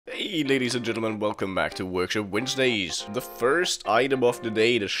Hey ladies and gentlemen, welcome back to Workshop Wednesdays. The first item of the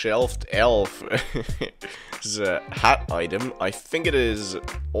day, the shelved elf. This is a hat item. I think it is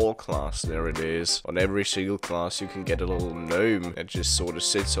all class. There it is. On every single class you can get a little gnome that just sort of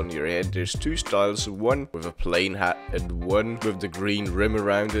sits on your head. There's two styles, one with a plain hat and one with the green rim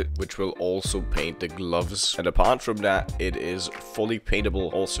around it, which will also paint the gloves. And apart from that, it is fully paintable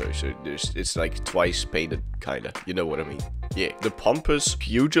also. So it's like twice painted, kinda. You know what I mean? Yeah, the pompous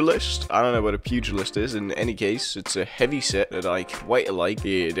pugilist. I don't know what a pugilist is. In any case, it's a heavy set that I quite like.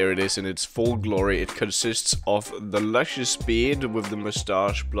 Yeah, there it is in its full glory. It consists of the luscious beard with the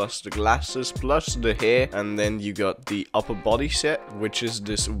mustache plus the glasses plus the hair. And then you got the upper body set, which is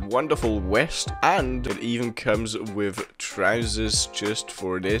this wonderful vest. And it even comes with trousers just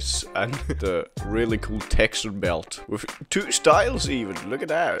for this. And the really cool texan belt with two styles even. Look at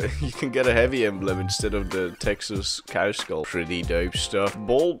that. You can get a heavy emblem instead of the Texas cow skull. Pretty dope stuff.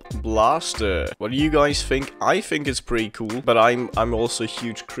 Bulb blaster. What do you guys think? I think it's pretty cool, but I'm also a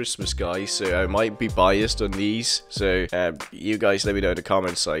huge Christmas guy, so I might be biased on these. So you guys let me know in the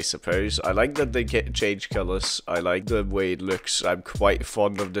comments, I suppose. I like that they change colors. I like the way it looks. I'm quite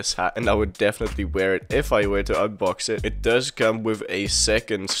fond of this hat, and I would definitely wear it if I were to unbox it. It does come with a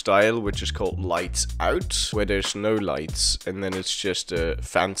second style, which is called lights out, where there's no lights, and then it's just a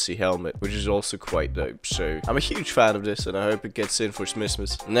fancy helmet, which is also quite dope. So I'm a huge fan of this, and I hope it gets in for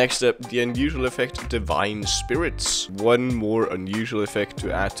Smithmas. Next up, the unusual effect, divine spirits. One more unusual effect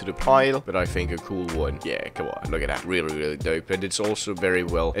to add to the pile, but I think a cool one. Yeah, come on, look at that. Really dope. And it's also very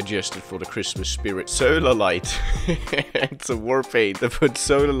well adjusted for the Christmas spirit. Solar light. It's a warpaint that puts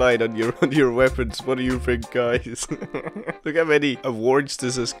solar light on your weapons. What do you think, guys? Look how many awards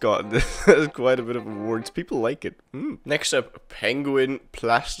this has gotten. This has quite a bit of awards. People like it. Next up, penguin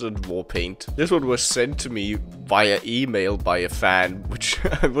plastered warpaint. This one was sent to me via email by a fan, which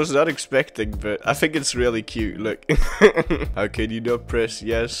I was not expecting, but I think it's really cute. Look. How can you not press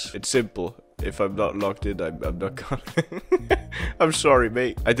yes? It's simple. If I'm not logged in, I'm not gonna. I'm sorry,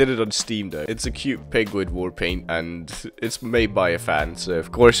 mate. I did it on Steam, though. It's a cute penguin war paint, and it's made by a fan, so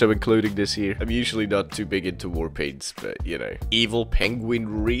of course I'm including this here. I'm usually not too big into war paints, but, you know. Evil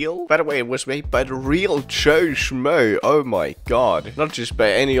penguin reel? By the way, it was made by the real Joe Schmo. Oh my god. Not just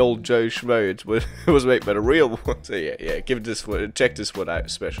by any old Joe Schmo. It was made by the real one. So yeah, give this one, check this one out,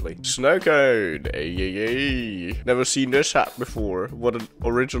 especially. Snow cone. Hey. Never seen this hat before. What an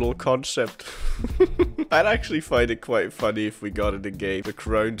original concept. I'd actually find it quite funny if we got it in game. The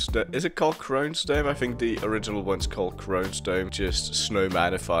Crone's Dome. Is it called Crone's Dome? I think the original one's called Crone's Dome. Just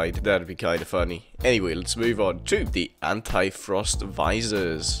snowmanified. That'd be kind of funny. Anyway, let's move on to the anti-frost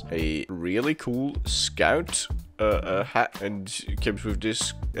visors. A really cool scout hat, and it comes with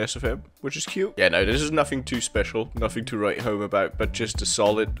this SFM, which is cute. Yeah, no, this is nothing too special, nothing to write home about, but just a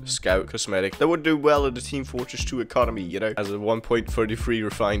solid scout cosmetic that would do well in the Team Fortress 2 economy, you know, as a 1.33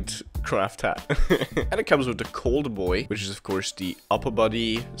 refined craft hat. And it comes with the cold boy, which is of course the upper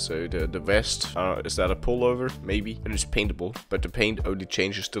body, so the vest. Is that a pullover? Maybe. It is paintable, but the paint only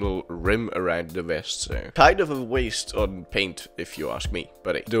changes the little rim around the vest, so kind of a waste on paint, if you ask me.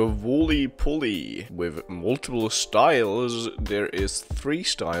 But hey, the woolly pulli with multiple styles. There is 3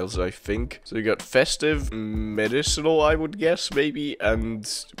 styles, I think. So you got festive, medicinal, I would guess, maybe, and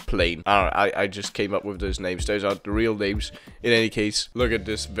plain. I just came up with those names. Those aren't the real names. In any case, look at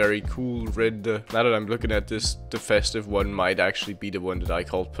this very cool red. Now that I'm looking at this, the festive one might actually be the one that I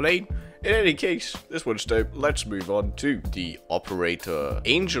called plain. In any case, this one's dope. Let's move on to the operator.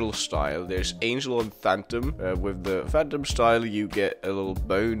 Angel style. There's Angel and Phantom. With the Phantom style, you get a little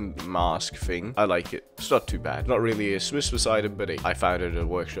bone mask thing. I like it. It's not too bad. Not really a Smithmas item, but I found it at a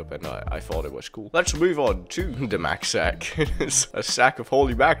workshop and I thought it was cool. Let's move on to the mack sack. It's a sack of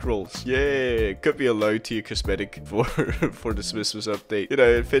holy mackerels. Yeah, could be a low tier cosmetic for the Smithmas update. You know,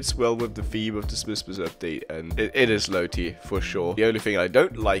 it fits well with the theme of the Smithmas update, and it is low tier for sure. The only thing I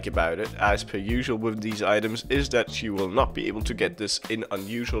don't like about it, as per usual with these items, is that you will not be able to get this in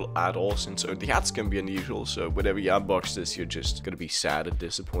unusual at all, since only hats can be unusual. So whenever you unbox this, you're just gonna be sad and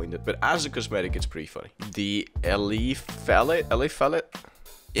disappointed. But as a cosmetic, it's pretty funny. The eliphalet.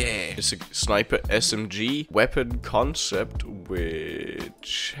 Yeah, it's a sniper SMG weapon concept,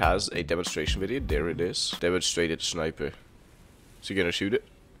 which has a demonstration video. There it is. Demonstrated sniper. Is he gonna shoot it?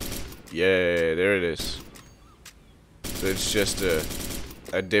 Yeah, there it is. So it's just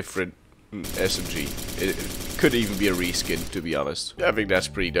a different SMG. It could even be a reskin, to be honest. I think that's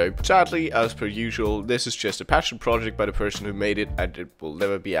pretty dope. Sadly, as per usual, this is just a passion project by the person who made it, and it will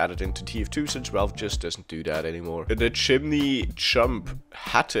never be added into TF2 since Valve just doesn't do that anymore. The chimney chump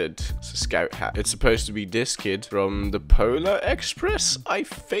hatted. It's a scout hat. It's supposed to be this kid from the Polar Express, I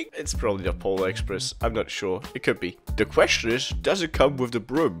think. It's probably the Polar Express. I'm not sure. It could be. The question is, does it come with the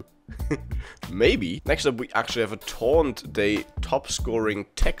broom? Maybe. Next up, we actually have a taunt day top scoring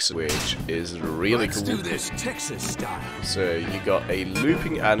Texan, which is really cool. Let's do this Texas style. So you got a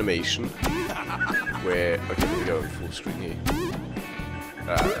looping animation where, okay, let me go full screen here.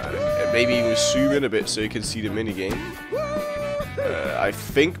 Maybe even zoom in a bit so you can see the minigame. I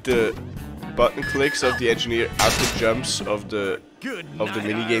think the button clicks of the engineer at the jumps of the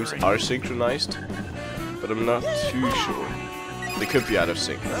minigames are synchronized, but I'm not too sure. They could be out of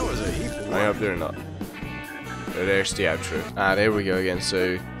sync. That was a heap. I hope they're not. There's the outro. Ah, there we go again.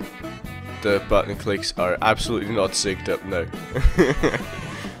 So the button clicks are absolutely not synced up. No.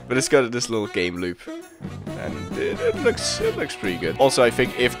 But it's got this little game loop, and it looks pretty good. Also, I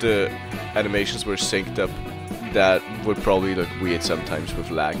think if the animations were synced up, that would probably look weird sometimes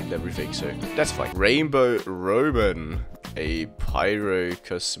with lag and everything. So that's fine. Rainbow Robin. A pyro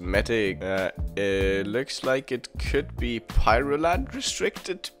cosmetic. It looks like it could be Pyroland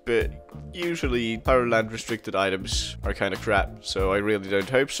restricted, but usually Pyroland restricted items are kind of crap, so I really don't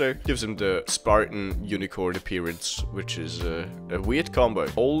hope so. Gives him the Spartan unicorn appearance, which is a weird combo.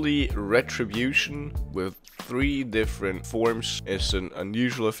 Holy retribution with 3 different forms is an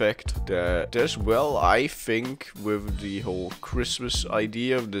unusual effect that does well, I think, with the whole Christmas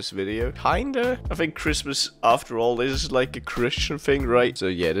idea of this video. Kinda. I think Christmas, after all, is like a Christian thing, right? So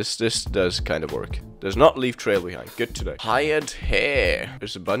yeah, this does kind of work. Does not leave trail behind. Good to know. Hired hare.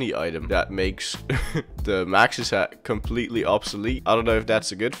 There's a bunny item that makes the Max's hat completely obsolete. I don't know if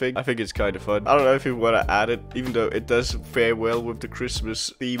that's a good thing. I think it's kind of fun. I don't know if you want to add it, even though it does fare well with the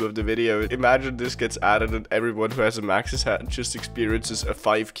Christmas theme of the video. Imagine this gets added and everyone who has a Max's hat just experiences a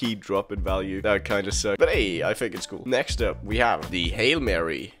 5-key drop in value. That kind of sucks. But hey, I think it's cool. Next up, we have the Hail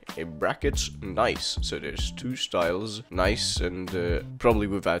Mary. In brackets, nice. So there's 2 styles. Nice and probably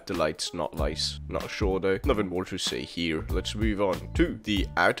without the lights, not nice. Not sure though. Nothing more to say here. Let's move on to the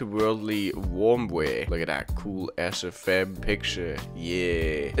outerworldly warmwear. Look at that cool SFM picture.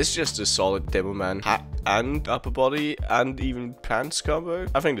 Yeah. It's just a solid demo man hat and upper body and even pants combo.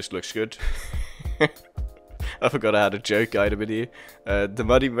 I think this looks good. I forgot I had a joke item in here. The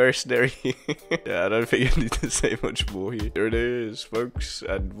muddy mercenary. Yeah, I don't think I need to say much more here. There it is, folks.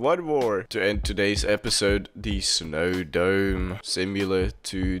 And one more to end today's episode. The snow dome. Similar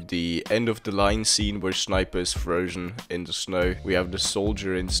to the end of the line scene where Sniper is frozen in the snow. We have the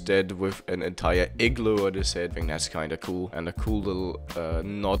soldier instead with an entire igloo on his head. I think that's kind of cool. And a cool little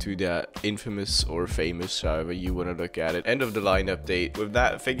nod to that infamous or famous, however you want to look at it. End of the line update. With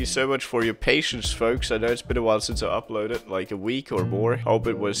that, thank you so much for your patience, folks. I know it's been a while since I uploaded, like a week or more. Hope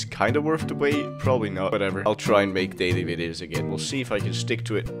it was kind of worth the wait. Probably not. Whatever. I'll try and make daily videos again. We'll see if I can stick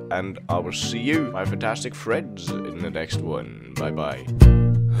to it. And I will see you, my fantastic friends, in the next one. Bye bye.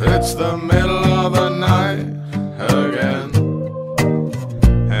 It's the middle of the night again,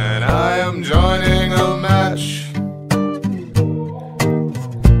 and I am joining a match.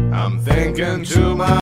 I'm thinking to my